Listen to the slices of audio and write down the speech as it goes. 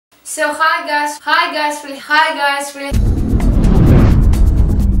So hi guys, really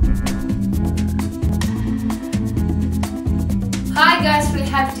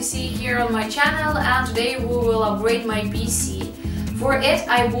happy to see you here on my channel, and today we will upgrade my PC. For it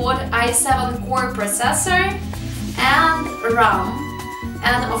I bought i7 core processor and RAM,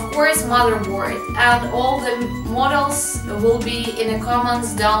 and of course motherboard, and all the models will be in the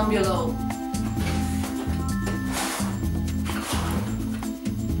comments down below.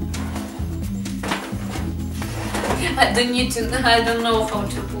 I don't know how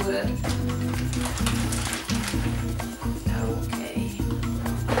to put it. Okay.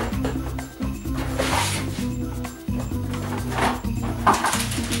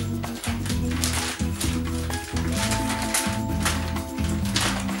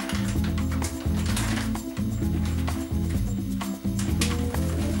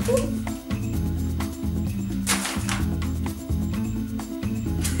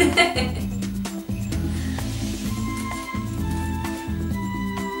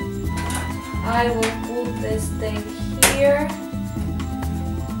 I will put this thing here.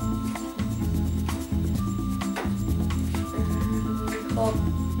 Hope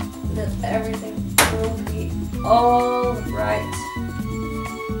that everything will be all right.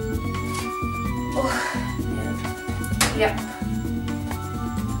 Oh, yeah. Yep,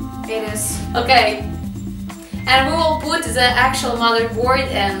 it is. Okay, and we will put the actual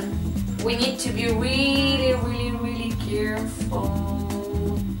motherboard in. We need to be really careful.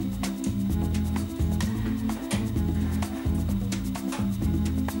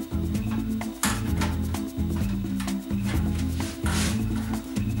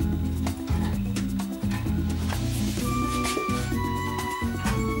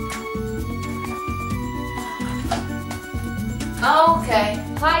 Okay,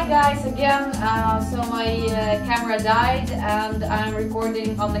 hi guys again. So my camera died and I'm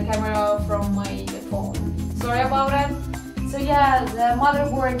recording on the camera from my phone. Sorry about it. So yeah, the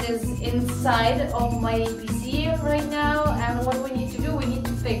motherboard is inside of my PC right now, and what we need to do, we need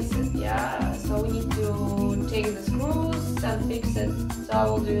to fix it. Yeah, so we need to take the screws and fix it. So I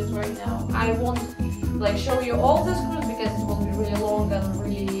will do it right now. I won't like show you all the screws because it will be really long and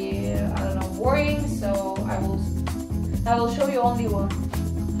really, I don't know, boring. So I will show you only one.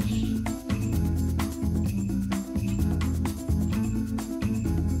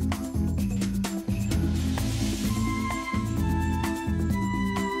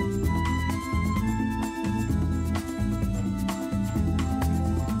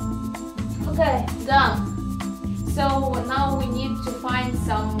 Okay, done. So now we need to find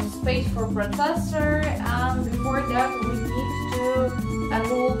some space for processor, and before that we need to, and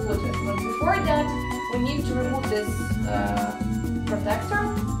we will put it, but before that we need to remove this protector.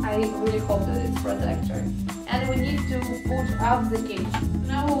 I really hope that it's protector. And we need to put up the cage.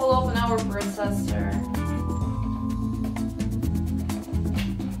 Now we will open our processor.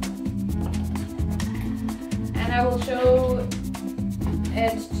 And I will show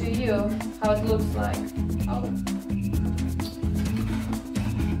it to you how it looks like. Oh.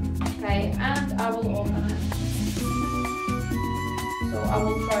 Okay, and I will open it. So I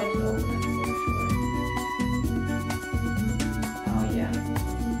will try to open it.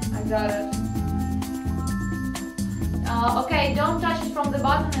 Got it. Okay, don't touch it from the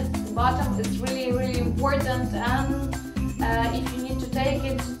bottom. It's really important, and if you need to take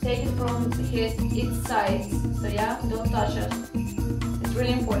it from its sides. So yeah, don't touch it. It's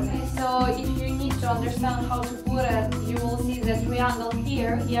really important. Okay, so if you need to understand how to put it, you will see the triangle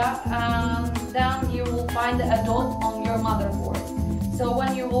here, yeah, and then you will find a dot on your motherboard. So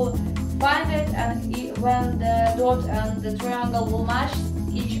when you will find it, and when the dot and the triangle will match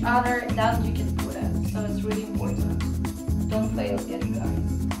each other, then you can put it. So it's really important. Don't fail it, guys.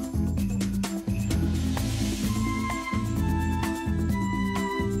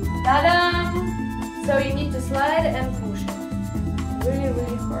 Ta-da! So you need to slide and push it.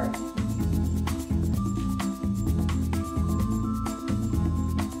 Really hard.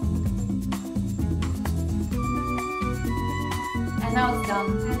 And now it's done.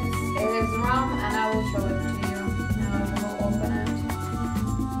 It is RAM, and I will show it to you. Now I will open it.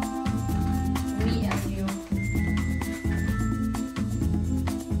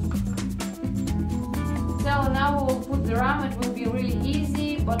 So now we will put the RAM. It will be really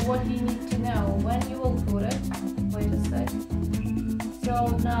easy, but what you need to know when you will put it, wait a sec. So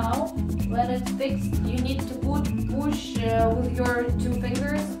now when it's fixed, you need to push with your two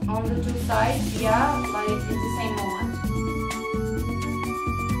fingers on the two sides, yeah, like in the same moment.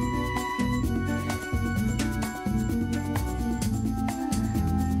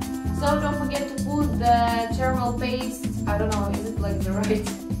 So don't forget to put the thermal paste, I don't know, is it like the right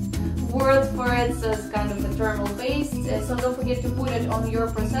word for it, so it's kind of a thermal paste. So don't forget to put it on your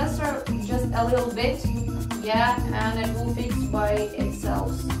processor, just a little bit, yeah, and it will fix by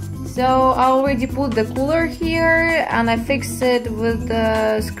itself. So I already put the cooler here and I fixed it with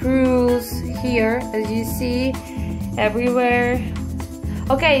the screws here, as you see, everywhere.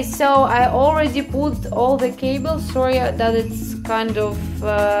 Okay, so I already put all the cables. Sorry that it's kind of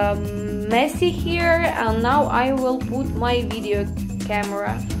messy here, and now I will put my video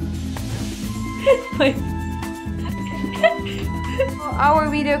camera. Our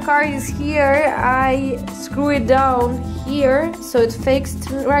video card is here. I screw it down here, so it's fixed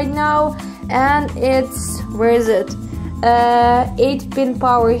right now, and it's, where is it, 8-pin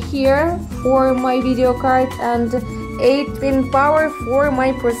power here for my video card and 8-pin power for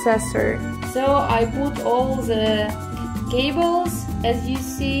my processor. So I put all the cables, as you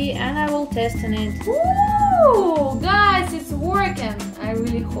see, and I will test on it. Woo! Guys, it's working! I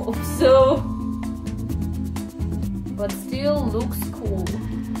really hope so. But still looks cool.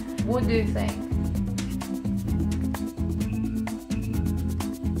 What do you think?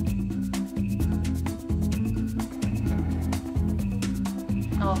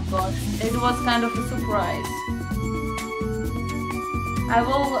 Oh god, it was kind of a surprise. I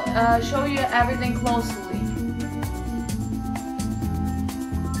will show you everything closely.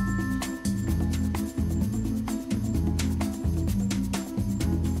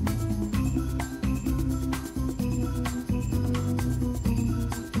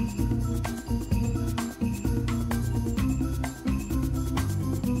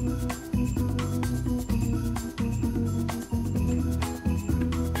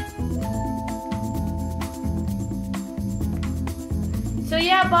 So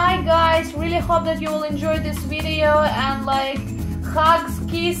yeah, bye guys, really hope that you will enjoy this video, and like, hugs,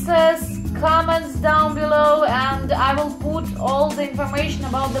 kisses, comments down below, and I will put all the information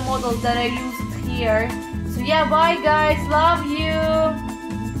about the models that I used here. So yeah, bye guys, love you.